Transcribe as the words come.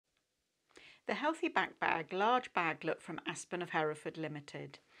the Healthy Bag Large Baglet from Aspen of Hereford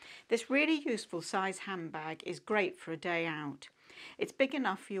Limited. This really useful size handbag is great for a day out. It's big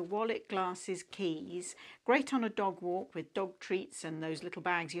enough for your wallet, glasses, keys, great on a dog walk with dog treats and those little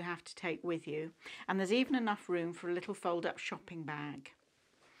bags you have to take with you, and there's even enough room for a little fold-up shopping bag.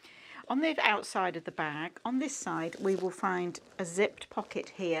 On the outside of the bag, on this side, we will find a zipped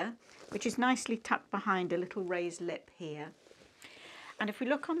pocket here, which is nicely tucked behind a little raised lip here. And if we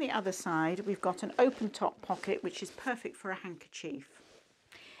look on the other side, we've got an open top pocket, which is perfect for a handkerchief.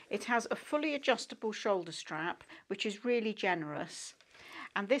 It has a fully adjustable shoulder strap, which is really generous.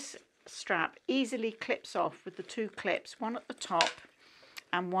 And this strap easily clips off with the two clips, one at the top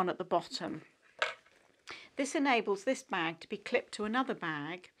and one at the bottom. This enables this bag to be clipped to another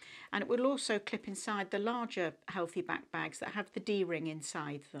bag, and it will also clip inside the larger Healthy bags that have the D-ring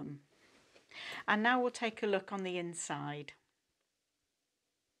inside them. And now we'll take a look on the inside.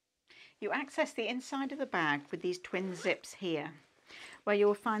 You access the inside of the bag with these twin zips here, where you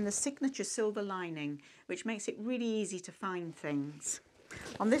will find the signature silver lining, which makes it really easy to find things.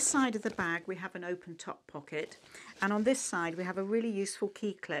 On this side of the bag we have an open top pocket, and on this side we have a really useful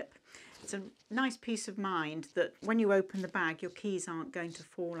key clip. It's a nice peace of mind that when you open the bag your keys aren't going to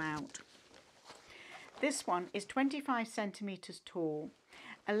fall out. This one is 25 centimetres tall,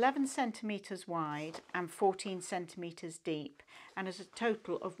 11 centimetres wide and 14 centimetres deep, and has a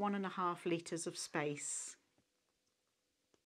total of 1.5 litres of space.